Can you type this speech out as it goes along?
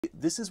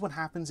This is what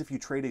happens if you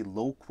trade a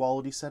low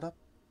quality setup,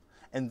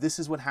 and this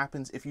is what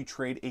happens if you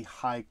trade a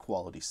high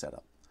quality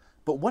setup.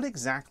 But what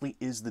exactly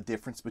is the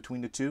difference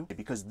between the two?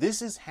 Because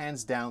this is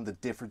hands down the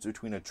difference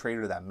between a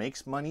trader that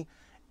makes money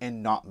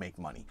and not make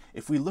money.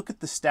 If we look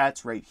at the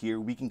stats right here,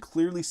 we can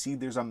clearly see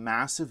there's a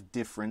massive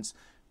difference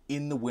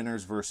in the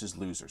winners versus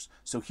losers.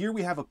 So here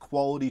we have a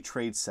quality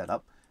trade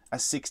setup, a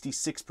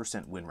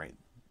 66% win rate.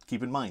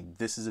 Keep in mind,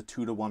 this is a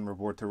 2-to-1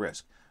 reward to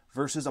risk.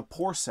 Versus a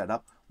poor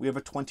setup, we have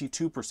a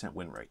 22%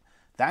 win rate.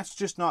 That's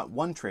just not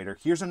one trader.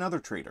 Here's another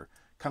trader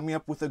coming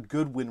up with a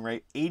good win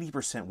rate,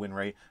 80% win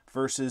rate,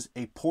 versus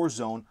a poor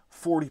zone,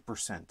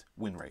 40%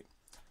 win rate.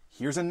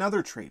 Here's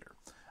another trader,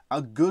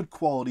 a good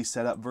quality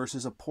setup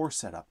versus a poor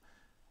setup.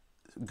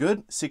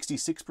 Good,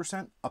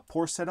 66%, a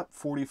poor setup,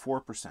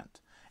 44%.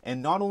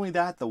 And not only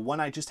that, the one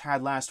I just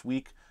had last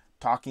week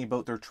talking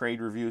about their trade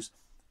reviews,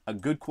 a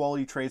good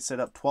quality trade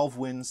setup, 12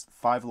 wins,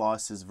 5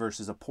 losses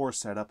versus a poor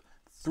setup,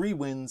 3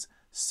 wins,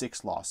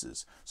 6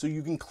 losses. So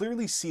you can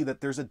clearly see that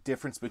there's a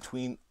difference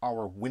between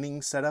our winning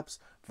setups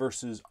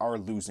versus our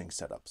losing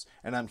setups.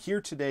 And I'm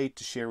here today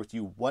to share with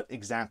you what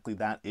exactly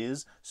that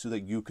is so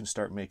that you can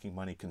start making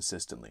money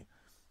consistently.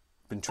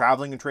 Been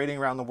traveling and trading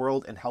around the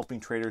world and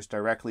helping traders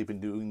directly, been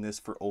doing this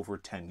for over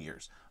 10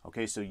 years.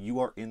 Okay, so you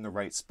are in the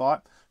right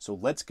spot. So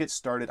let's get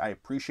started. I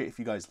appreciate if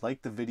you guys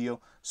like the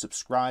video,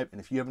 subscribe,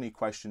 and if you have any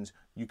questions,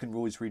 you can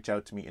always reach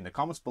out to me in the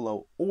comments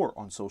below or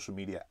on social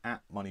media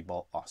at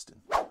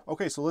MoneyBallAustin.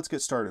 Okay, so let's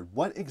get started.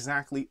 What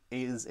exactly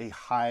is a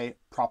high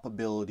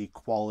probability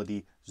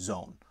quality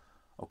zone?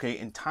 Okay,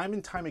 and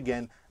time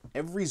again,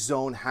 every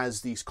zone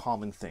has these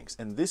common things.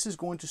 And this is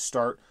going to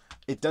start,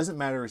 it doesn't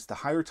matter, it's the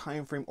higher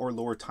time frame or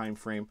lower time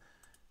frame.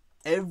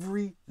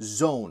 Every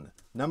zone,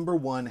 number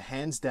one,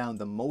 hands down,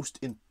 the most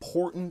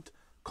important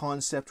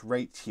concept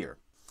right here.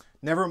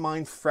 Never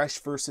mind fresh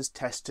versus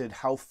tested,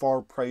 how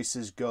far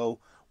prices go,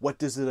 what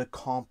does it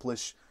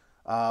accomplish,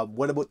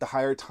 what about the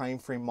higher time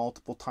frame,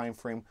 multiple time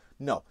frame?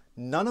 No,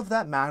 none of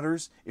that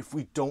matters if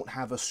we don't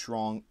have a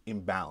strong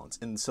imbalance.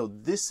 And so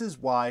this is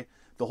why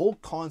the whole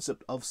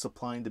concept of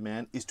supply and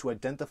demand is to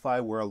identify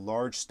where a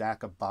large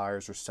stack of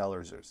buyers or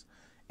sellers is.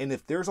 And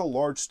if there's a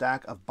large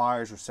stack of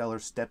buyers or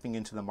sellers stepping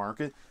into the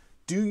market,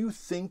 do you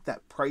think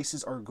that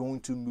prices are going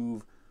to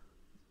move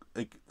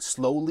like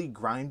slowly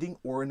grinding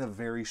or in a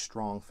very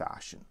strong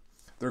fashion?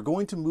 They're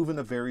going to move in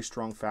a very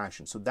strong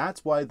fashion. So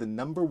that's why the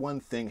number one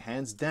thing,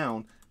 hands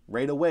down,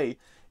 right away,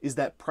 is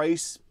that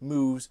price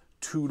moves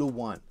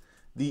 2-to-1.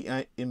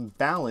 The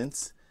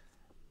imbalance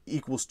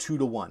equals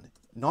 2-to-1.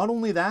 Not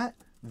only that,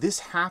 this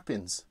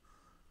happens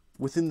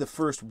within the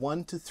first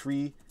 1 to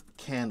 3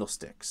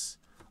 candlesticks.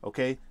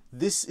 Okay,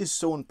 this is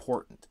so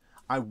important.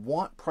 I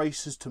want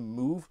prices to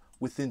move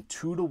within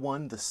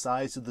 2-to-1 the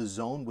size of the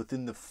zone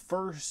within the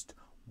first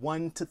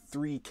 1 to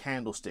 3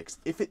 candlesticks.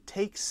 If it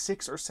takes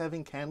 6 or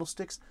 7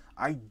 candlesticks,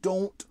 I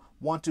don't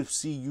want to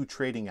see you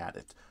trading at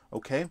it.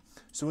 Okay,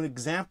 so an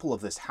example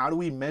of this, how do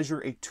we measure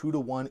a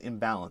 2-to-1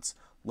 imbalance?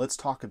 Let's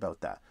talk about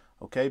that.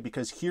 Okay,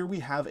 because here we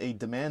have a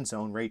demand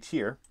zone right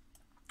here,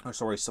 or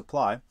sorry,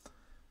 supply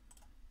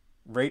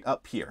right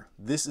up here.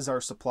 This is our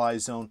supply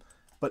zone.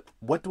 But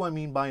what do I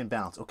mean by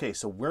imbalance? Okay,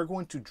 so we're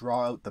going to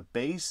draw out the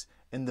base,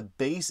 and the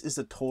base is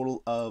a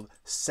total of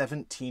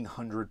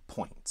 1,700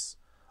 points.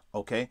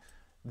 Okay,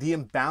 the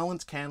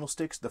imbalance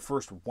candlesticks, the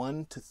first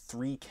 1 to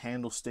 3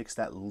 candlesticks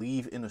that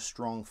leave in a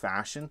strong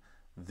fashion,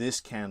 this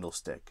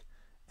candlestick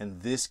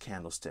and this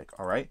candlestick,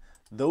 all right?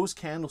 Those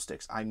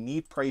candlesticks, I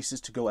need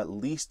prices to go at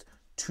least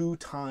 2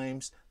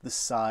 times the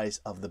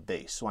size of the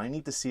base. So I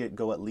need to see it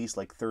go at least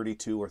like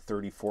 32 or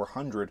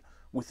 3,400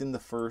 within the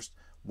first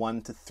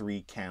 1 to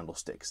 3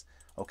 candlesticks.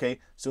 Okay,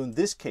 so in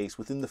this case,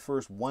 within the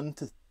first 1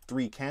 to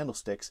 3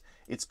 candlesticks,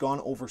 it's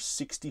gone over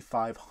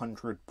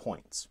 6,500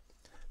 points.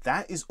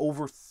 That is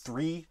over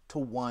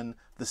 3-to-1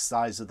 the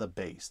size of the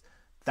base.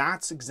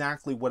 That's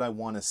exactly what I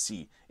want to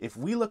see. If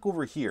we look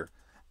over here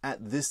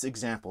at this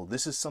example,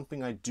 this is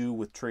something I do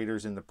with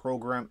traders in the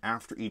program.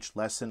 After each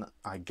lesson,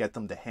 I get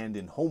them to hand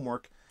in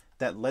homework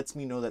that lets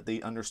me know that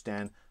they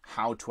understand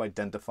how to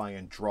identify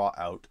and draw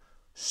out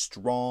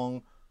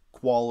strong,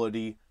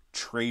 quality,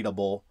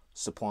 tradable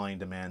supply and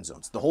demand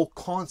zones. The whole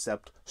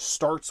concept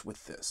starts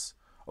with this.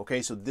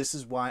 Okay, so this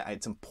is why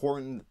it's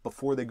important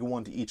before they go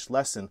on to each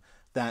lesson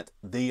that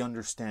they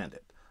understand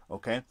it.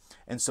 Okay,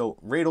 and so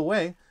right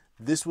away,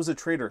 this was a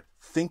trader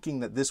thinking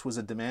that this was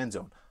a demand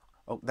zone.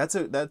 Oh, that's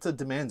a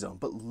demand zone,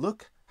 but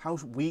look how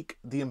weak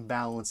the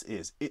imbalance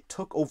is. It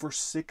took over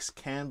 6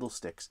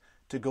 candlesticks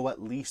to go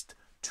at least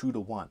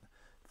 2-to-1.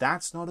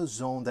 That's not a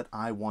zone that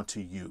I want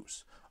to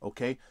use.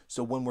 Okay,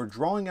 so when we're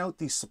drawing out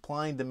these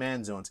supply and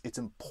demand zones, it's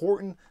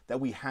important that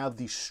we have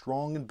these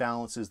strong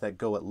imbalances that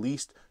go at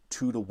least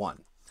 2-to-1.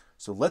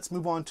 So let's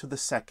move on to the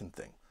second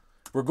thing.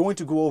 We're going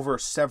to go over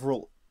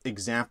several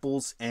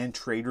examples and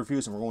trade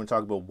reviews, and we're going to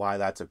talk about why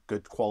that's a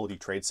good quality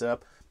trade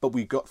setup. But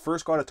we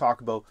first got to talk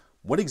about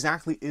what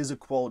exactly is a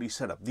quality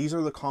setup. These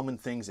are the common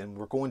things, and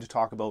we're going to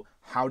talk about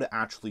how to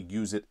actually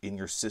use it in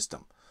your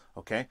system.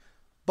 Okay,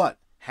 but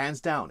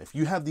hands down, if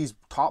you have these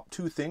top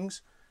 2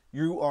 things,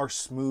 you are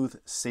smooth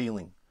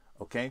sailing,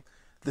 okay?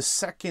 The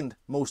second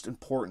most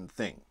important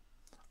thing,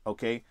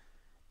 okay?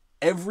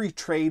 Every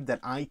trade that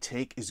I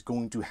take is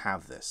going to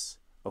have this,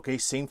 okay?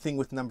 Same thing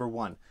with number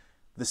one.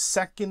 The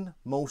second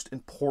most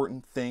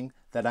important thing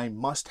that I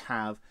must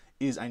have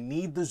is I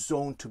need the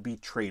zone to be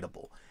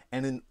tradable.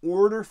 And in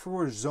order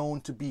for a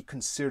zone to be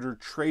considered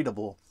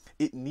tradable,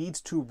 it needs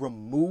to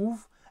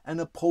remove an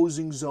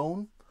opposing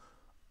zone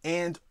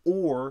and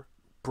or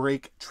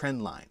break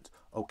trend lines.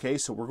 Okay,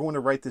 so we're going to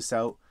write this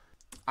out.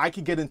 I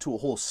could get into a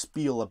whole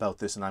spiel about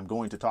this, and I'm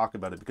going to talk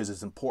about it because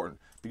it's important,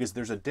 because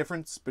there's a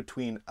difference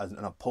between an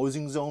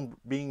opposing zone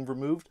being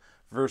removed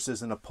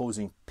versus an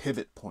opposing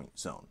pivot point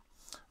zone.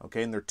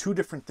 Okay, and they're two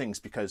different things,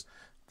 because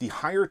the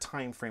higher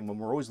time frame, when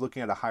we're always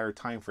looking at a higher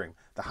time frame,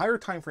 the higher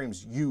time frame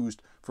is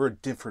used for a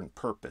different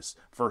purpose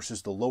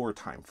versus the lower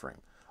time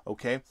frame.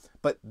 Okay,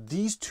 but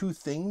these two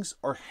things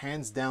are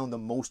hands down the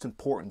most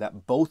important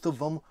that both of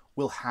them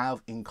will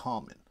have in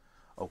common.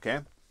 Okay,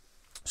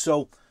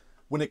 so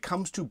when it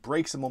comes to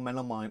breaks a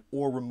momentum line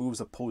or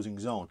removes opposing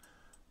zone,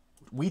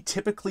 we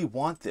typically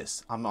want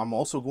this. I'm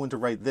also going to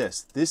write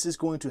this. This is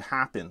going to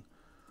happen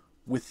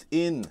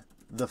within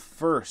the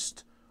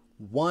first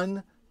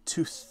 1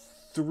 to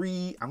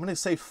 3, I'm going to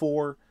say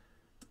 4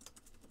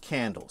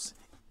 candles.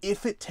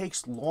 If it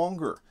takes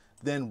longer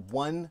than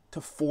 1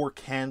 to 4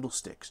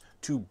 candlesticks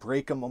to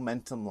break a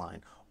momentum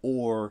line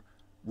or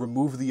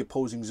remove the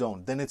opposing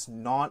zone, then it's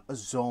not a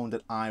zone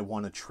that I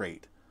want to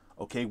trade.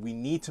 Okay, we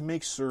need to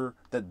make sure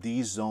that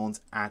these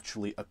zones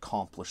actually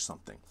accomplish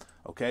something.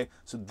 Okay,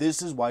 so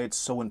this is why it's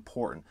so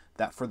important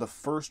that for the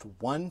first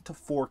 1 to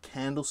 4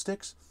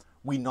 candlesticks,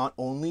 we not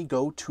only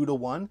go 2 to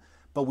 1,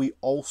 but we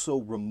also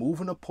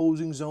remove an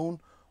opposing zone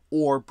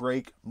or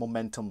break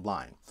momentum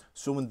line.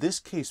 So in this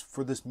case,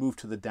 for this move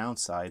to the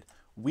downside,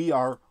 we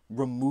are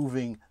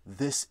removing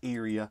this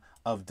area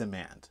of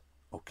demand.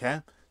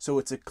 Okay, so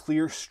it's a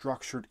clear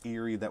structured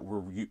area that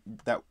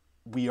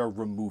we are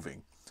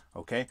removing.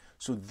 Okay,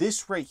 so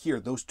this right here,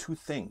 those two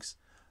things,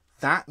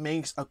 that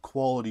makes a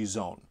quality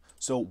zone.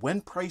 So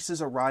when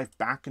prices arrive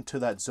back into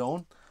that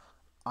zone,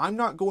 I'm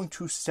not going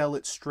to sell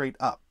it straight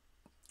up.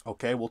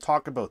 Okay, we'll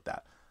talk about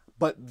that.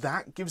 But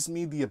that gives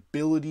me the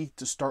ability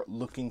to start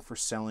looking for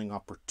selling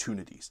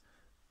opportunities.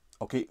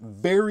 Okay,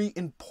 very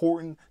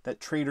important that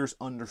traders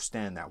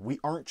understand that. We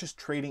aren't just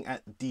trading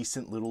at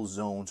decent little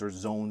zones or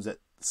zones that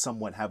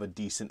somewhat have a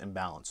decent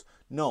imbalance.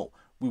 No,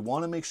 we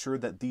want to make sure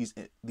that these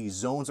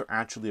zones are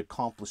actually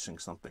accomplishing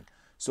something.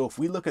 So if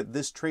we look at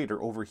this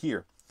trader over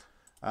here,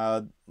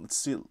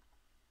 let's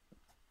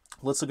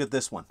look at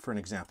this one for an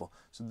example.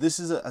 So this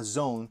is a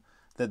zone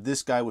that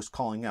this guy was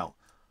calling out.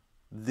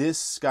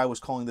 This guy was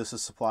calling this a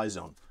supply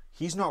zone.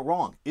 He's not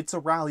wrong. It's a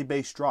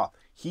rally-based drop.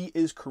 He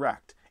is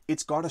correct.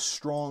 It's got a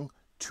strong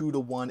 2 to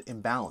 1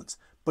 imbalance,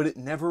 but it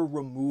never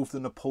removed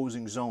an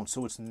opposing zone.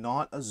 So it's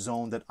not a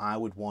zone that I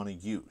would want to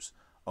use.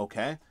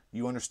 Okay?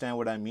 You understand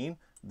what I mean?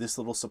 This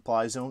little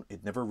supply zone,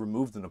 it never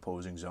removed an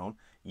opposing zone.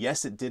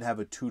 Yes, it did have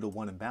a 2 to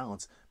 1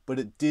 imbalance, but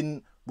it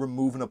didn't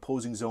remove an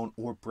opposing zone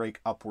or break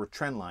upward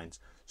trend lines.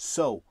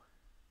 So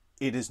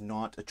it is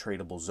not a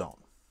tradable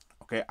zone.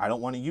 Okay? I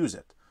don't want to use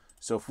it.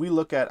 So if we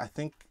look at, I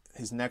think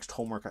his next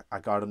homework I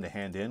got him to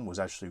hand in was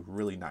actually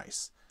really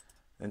nice.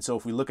 And so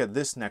if we look at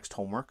this next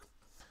homework,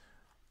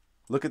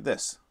 look at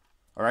this.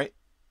 All right,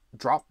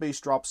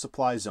 drop-based drop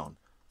supply zone.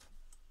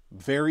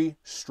 Very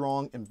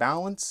strong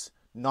imbalance.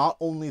 Not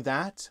only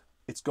that,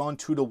 it's gone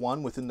 2 to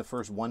 1 within the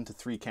first 1 to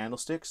 3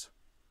 candlesticks.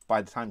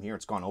 By the time here,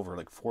 it's gone over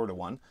like 4 to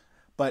 1.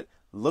 But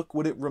look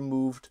what it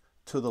removed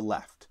to the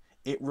left.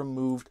 It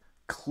removed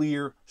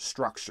clear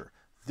structure.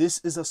 This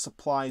is a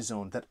supply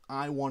zone that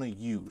I want to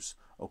use,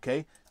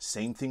 okay?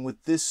 Same thing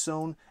with this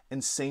zone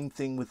and same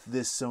thing with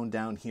this zone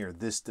down here,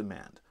 this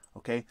demand,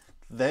 okay?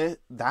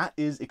 That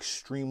is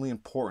extremely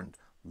important.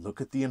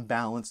 Look at the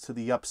imbalance to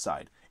the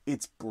upside.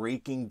 It's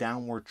breaking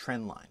downward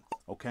trend line,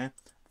 okay?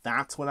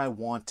 That's what I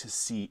want to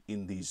see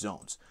in these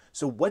zones.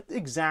 So what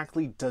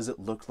exactly does it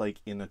look like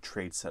in a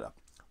trade setup?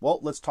 Well,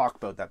 let's talk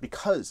about that,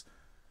 because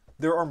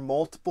there are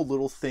multiple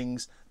little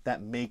things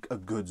that make a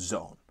good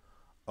zone,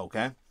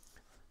 okay?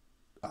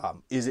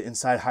 Is it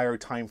inside higher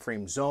time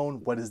frame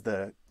zone? What is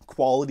the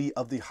quality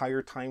of the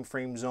higher time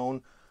frame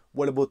zone?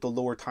 What about the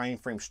lower time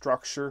frame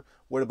structure?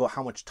 What about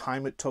how much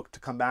time it took to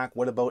come back?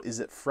 What about,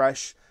 is it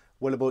fresh?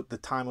 What about the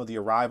time of the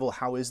arrival?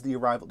 How is the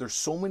arrival? There's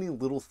so many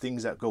little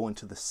things that go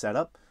into the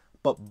setup,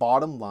 but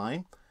bottom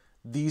line,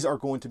 these are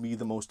going to be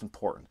the most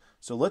important.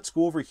 So let's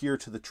go over here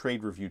to the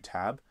trade review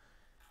tab.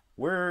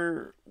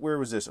 Where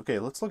was this? Okay,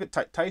 let's look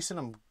at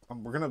Tyson.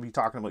 We're going to be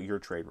talking about your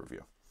trade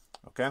review.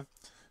 Okay.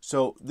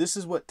 So this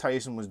is what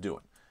Tyson was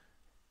doing.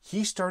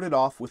 He started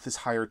off with this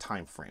higher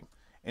time frame.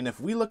 And if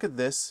we look at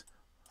this,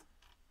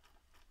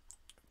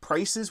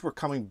 prices were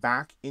coming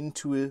back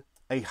into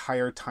a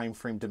higher time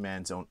frame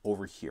demand zone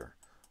over here.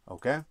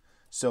 Okay?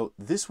 So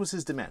this was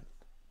his demand.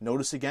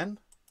 Notice again,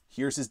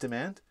 here's his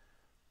demand.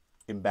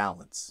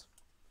 Imbalance.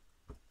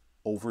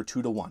 Over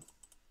 2 to 1.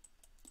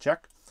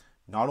 Check.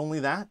 Not only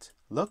that,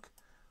 look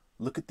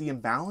at the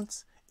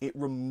imbalance. it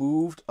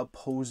removed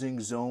opposing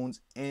zones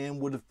and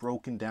would have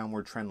broken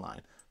downward trend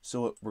line.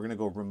 So we're going to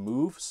go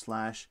remove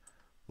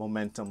 /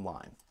 momentum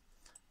line.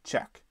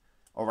 Check.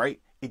 All right.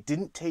 It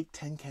didn't take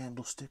 10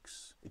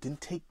 candlesticks. It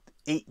didn't take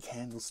 8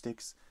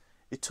 candlesticks.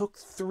 It took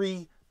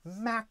 3,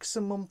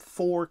 maximum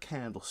 4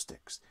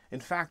 candlesticks. In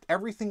fact,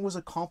 everything was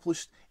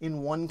accomplished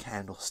in 1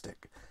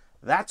 candlestick.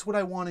 That's what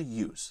I want to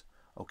use.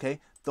 Okay.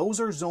 Those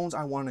are zones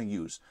I want to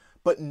use.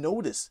 But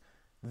notice,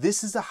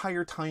 this is a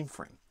higher time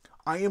frame.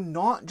 I am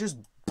not just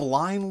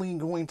blindly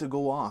going to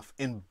go off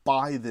and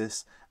buy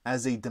this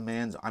as a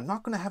demand zone. I'm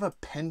not going to have a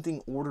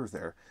pending order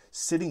there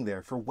sitting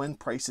there for when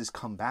prices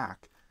come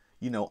back,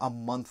 you know, a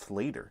month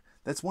later.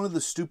 That's one of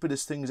the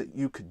stupidest things that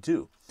you could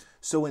do.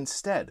 So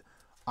instead,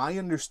 I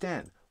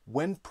understand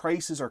when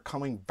prices are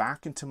coming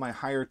back into my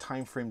higher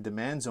time frame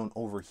demand zone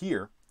over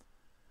here,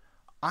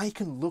 I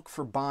can look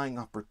for buying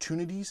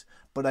opportunities,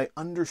 but I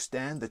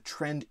understand the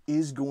trend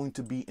is going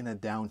to be in a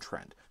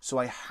downtrend. So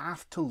I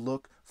have to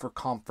look for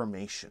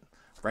confirmation,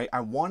 right? I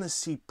want to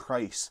see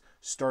price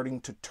starting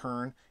to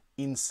turn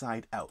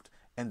inside out.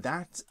 And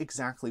that's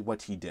exactly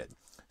what he did.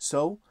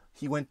 So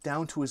he went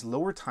down to his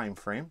lower time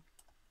frame.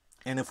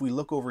 And if we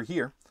look over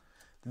here,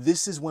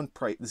 this is when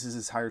price, this is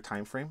his higher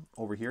time frame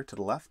over here to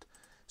the left.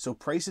 So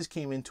prices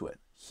came into it.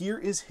 Here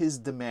is his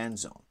demand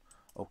zone.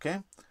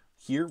 Okay.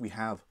 Here we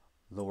have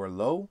lower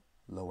low,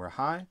 lower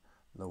high,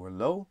 lower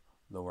low,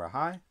 lower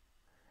high.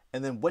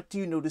 And then what do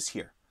you notice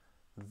here?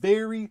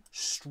 Very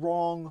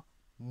strong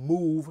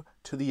move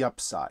to the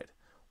upside.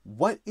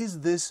 What is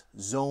this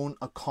zone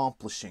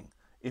accomplishing?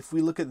 If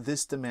we look at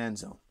this demand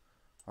zone,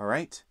 all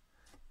right?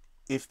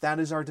 If that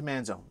is our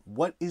demand zone,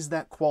 what is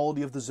that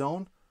quality of the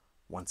zone?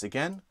 Once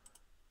again,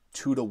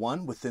 2 to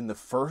 1 within the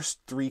first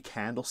 3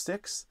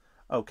 candlesticks,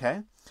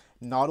 okay?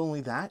 Not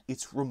only that,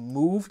 it's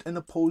removed an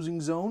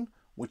opposing zone,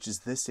 which is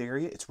this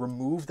area. It's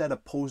removed that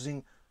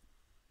opposing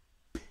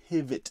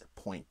pivot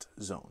point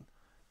zone.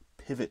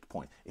 Pivot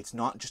point. It's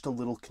not just a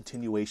little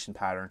continuation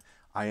pattern.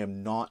 I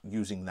am not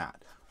using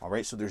that. All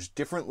right. So there's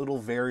different little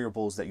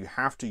variables that you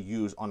have to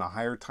use on a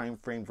higher time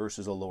frame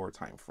versus a lower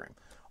time frame.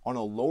 On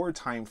a lower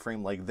time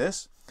frame like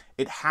this,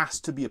 it has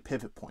to be a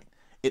pivot point.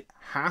 It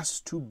has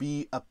to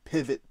be a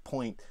pivot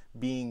point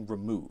being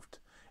removed.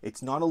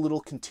 It's not a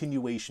little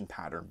continuation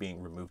pattern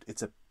being removed.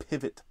 It's a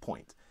pivot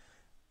point.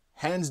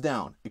 Hands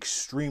down,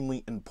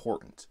 extremely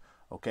important.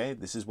 Okay,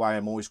 this is why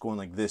I'm always going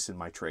like this in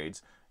my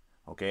trades,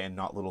 okay, and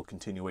not little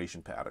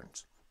continuation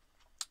patterns.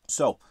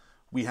 So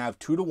we have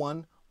 2 to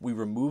 1, we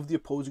removed the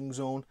opposing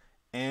zone,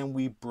 and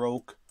we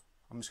broke,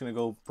 I'm just going to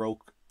go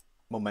broke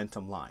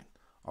momentum line.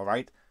 All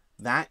right,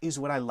 that is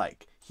what I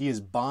like. He is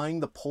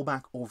buying the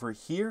pullback over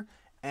here,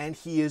 and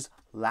he is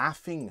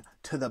laughing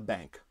to the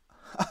bank.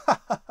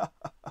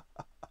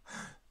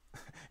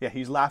 Yeah,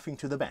 he's laughing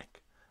to the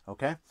bank.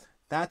 Okay,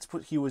 that's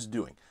what he was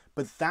doing.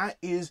 But that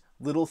is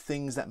little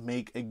things that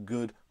make a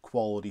good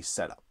quality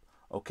setup,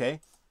 okay?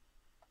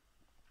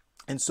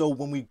 And so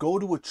when we go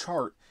to a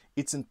chart,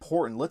 it's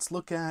important. Let's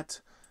look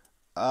at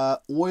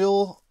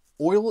oil.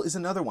 Oil is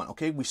another one,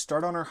 okay? We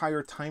start on our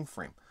higher time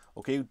frame,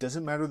 okay? It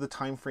doesn't matter the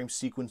time frame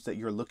sequence that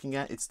you're looking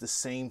at. It's the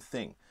same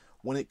thing.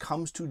 When it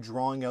comes to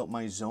drawing out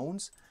my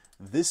zones,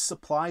 this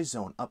supply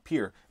zone up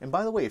here, and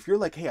by the way, if you're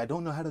like, hey, I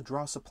don't know how to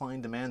draw supply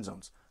and demand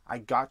zones, I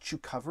got you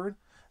covered.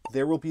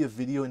 There will be a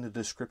video in the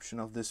description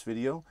of this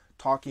video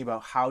talking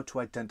about how to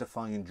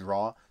identify and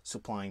draw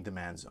supply and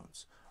demand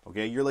zones.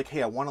 Okay, you're like,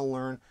 hey, I want to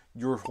learn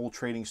your whole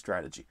trading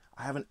strategy.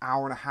 I have an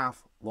 1.5-hour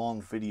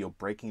long video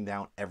breaking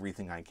down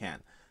everything I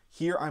can.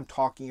 Here I'm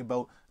talking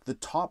about the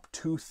top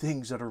 2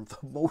 things that are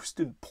the most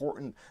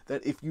important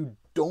that if you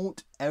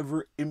don't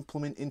ever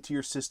implement into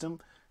your system,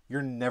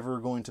 you're never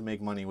going to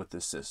make money with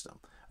this system.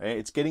 Okay?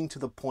 It's getting to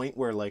the point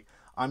where like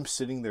I'm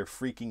sitting there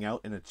freaking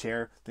out in a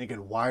chair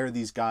thinking, why are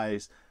these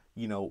guys,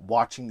 you know,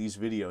 watching these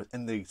videos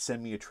and they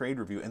send me a trade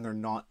review and they're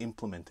not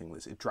implementing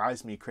this. It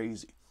drives me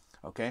crazy.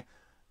 Okay.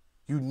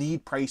 You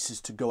need prices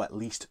to go at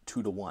least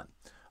 2 to 1.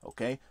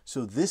 Okay.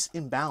 So this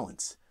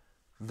imbalance,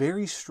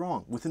 very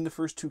strong within the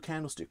first 2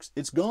 candlesticks.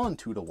 It's gone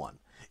 2 to 1.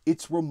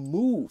 It's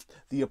removed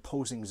the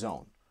opposing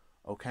zone.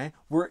 Okay.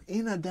 We're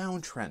in a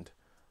downtrend.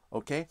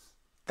 Okay.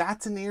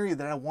 That's an area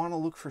that I want to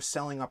look for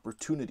selling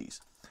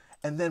opportunities.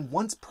 And then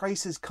once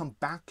prices come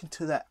back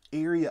into that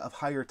area of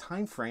higher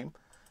time frame,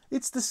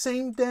 it's the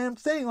same damn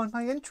thing on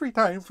my entry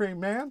time frame,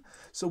 man.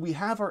 So we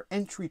have our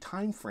entry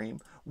time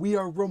frame. We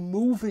are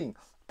removing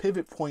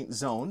pivot point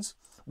zones.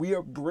 We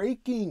are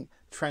breaking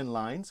trend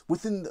lines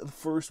within the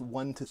first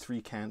 1 to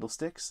 3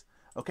 candlesticks.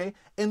 Okay,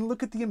 and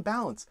look at the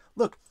imbalance.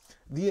 Look,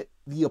 the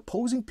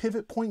opposing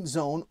pivot point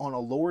zone on a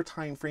lower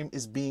time frame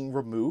is being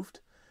removed.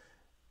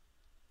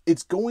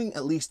 It's going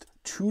at least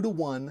 2 to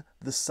 1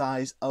 the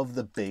size of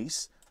the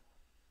base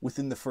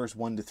within the first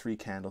 1 to 3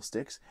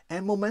 candlesticks,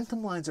 and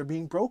momentum lines are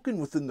being broken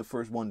within the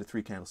first 1 to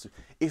 3 candlesticks.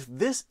 If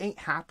this ain't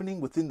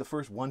happening within the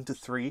first 1 to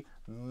 3,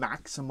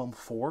 maximum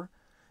 4,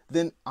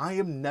 then I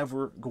am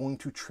never going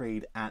to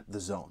trade at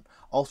the zone.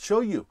 I'll show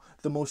you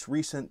the most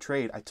recent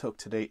trade I took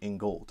today in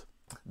gold.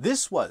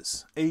 This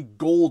was a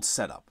gold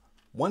setup.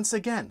 Once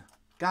again,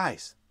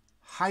 guys,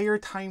 higher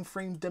time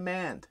frame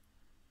demand.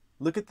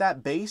 Look at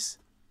that base.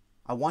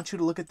 I want you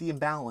to look at the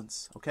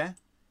imbalance, okay?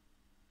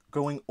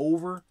 Going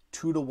over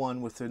 2 to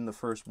 1 within the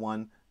first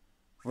 1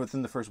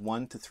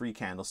 to 3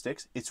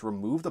 candlesticks. It's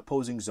removed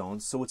opposing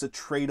zones, so it's a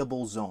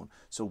tradable zone.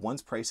 So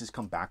once prices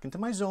come back into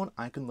my zone,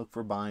 I can look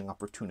for buying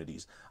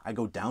opportunities. I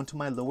go down to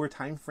my lower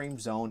time frame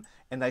zone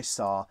and I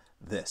saw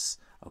this,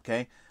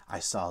 okay? I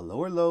saw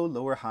lower low,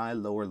 lower high,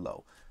 lower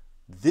low.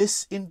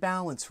 This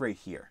imbalance right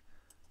here,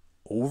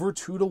 over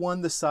 2 to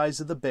 1 the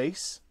size of the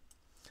base,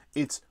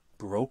 it's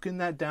broken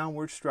that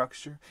downward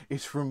structure.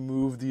 It's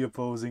removed the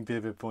opposing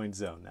pivot point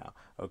zone now,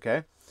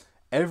 okay?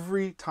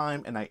 Every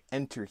time, and I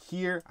enter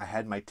here, I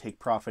had my take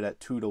profit at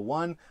 2 to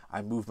 1.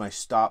 I moved my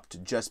stop to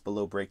just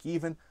below break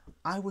even.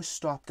 I was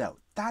stopped out.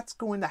 That's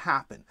going to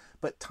happen.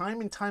 But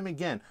time and time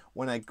again,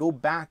 when I go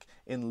back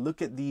and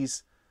look at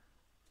these,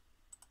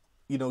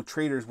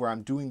 traders where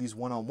I'm doing these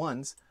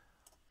one-on-ones,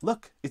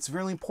 look, it's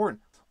really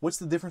important. What's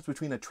the difference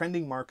between a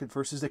trending market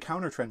versus a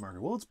counter trend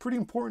market? Well, it's pretty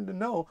important to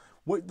know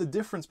what the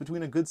difference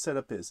between a good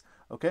setup is,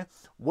 okay?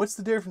 What's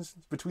the difference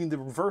between the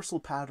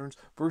reversal patterns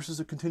versus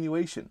a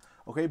continuation,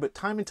 okay? But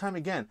time and time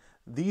again,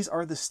 these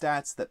are the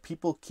stats that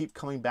people keep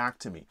coming back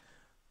to me.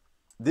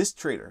 This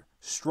trader,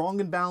 strong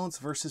imbalance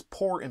versus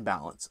poor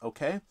imbalance,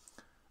 okay?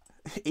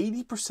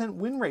 80%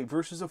 win rate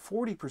versus a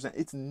 40%.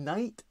 It's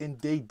night and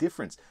day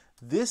difference.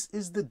 This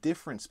is the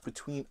difference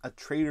between a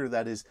trader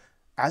that is,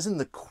 as in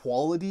the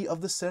quality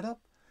of the setup,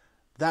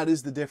 that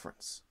is the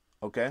difference,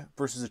 okay?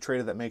 Versus a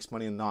trader that makes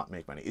money and not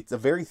make money. It's a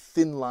very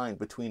thin line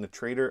between a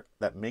trader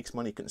that makes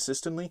money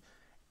consistently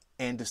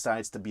and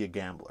decides to be a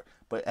gambler.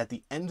 But at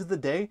the end of the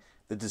day,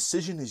 the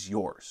decision is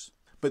yours.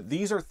 But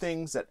these are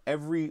things that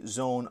every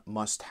zone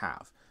must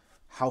have.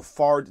 How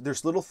far,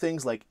 there's little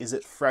things like, is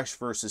it fresh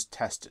versus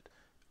tested?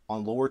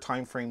 On lower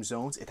time frame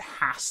zones, it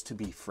has to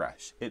be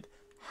fresh. It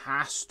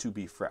has to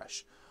be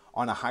fresh.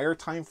 On a higher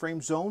time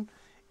frame zone,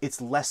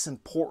 it's less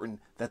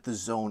important that the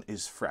zone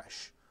is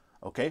fresh.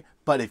 Okay,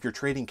 but if you're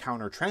trading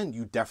counter trend,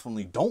 you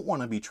definitely don't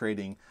want to be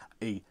trading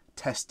a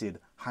tested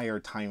higher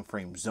time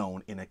frame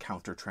zone in a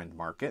counter trend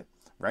market,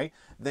 right?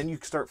 Then you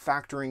start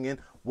factoring in,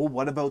 well,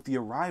 what about the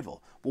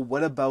arrival? Well,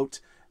 what about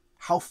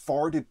how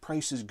far did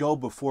prices go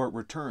before it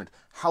returned?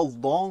 How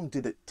long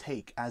did it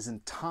take as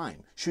in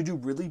time? Should you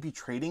really be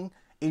trading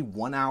a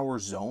 1 hour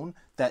zone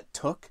that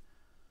took,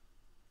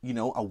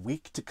 a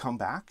week to come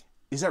back?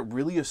 Is that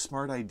really a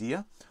smart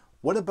idea?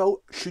 What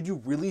about, should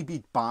you really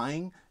be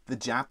buying the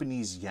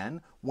Japanese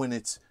yen when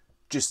it's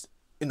just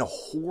in a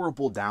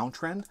horrible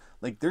downtrend?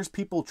 Like, there's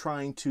people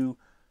trying to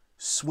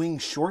swing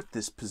short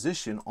this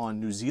position on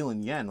New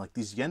Zealand yen, like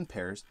these yen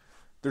pairs.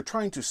 They're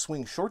trying to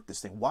swing short this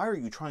thing. Why are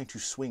you trying to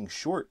swing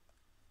short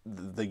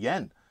the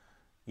yen?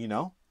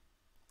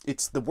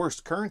 It's the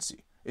worst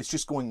currency. It's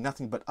just going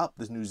nothing but up,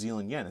 this New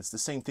Zealand yen. It's the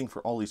same thing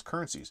for all these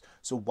currencies.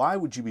 So why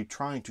would you be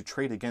trying to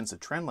trade against a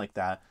trend like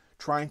that,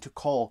 trying to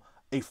call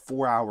a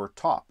 4 hour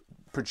top,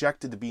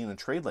 projected to be in a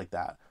trade like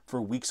that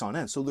for weeks on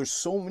end? So there's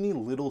so many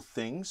little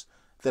things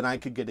that I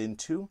could get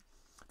into,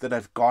 that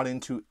I've got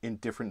into in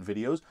different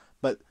videos,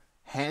 but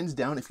hands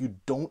down, if you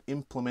don't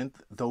implement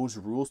those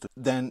rules,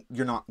 then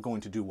you're not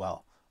going to do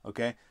well,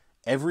 okay?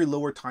 Every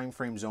lower time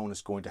frame zone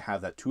is going to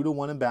have that 2 to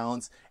 1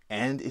 imbalance,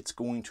 and it's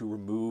going to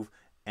remove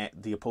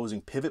the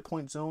opposing pivot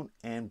point zone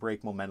and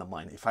break momentum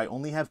line. If I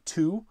only have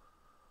 2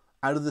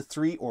 out of the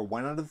 3 or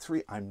 1 out of the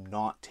 3, I'm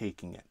not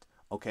taking it,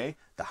 okay?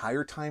 The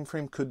higher time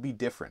frame could be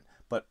different.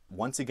 But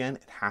once again,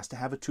 it has to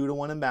have a 2 to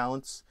 1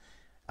 imbalance,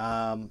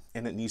 and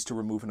it needs to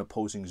remove an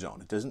opposing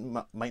zone. It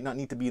might not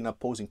need to be an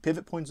opposing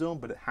pivot point zone,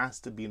 but it has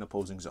to be an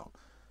opposing zone.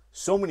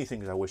 So many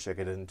things I wish I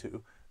could get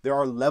into. There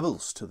are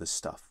levels to this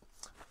stuff,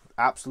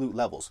 absolute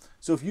levels.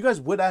 So if you guys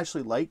would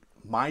actually like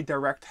my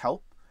direct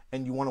help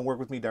and you want to work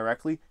with me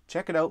directly,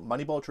 check it out,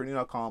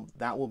 moneyballtrading.com.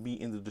 That will be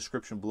in the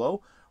description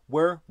below,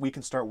 where we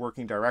can start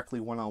working directly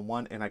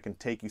one-on-one, and I can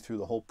take you through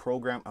the whole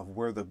program of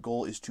where the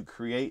goal is to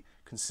create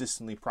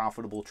consistently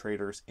profitable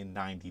traders in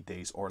 90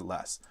 days or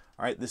less.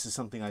 All right, this is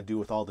something I do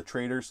with all the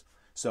traders.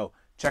 So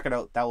check it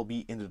out. That will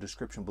be in the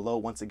description below.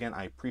 Once again,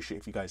 I appreciate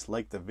if you guys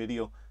like the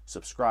video,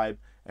 subscribe,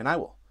 and I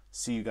will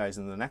see you guys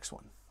in the next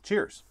one.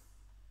 Cheers.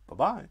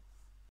 Bye-bye.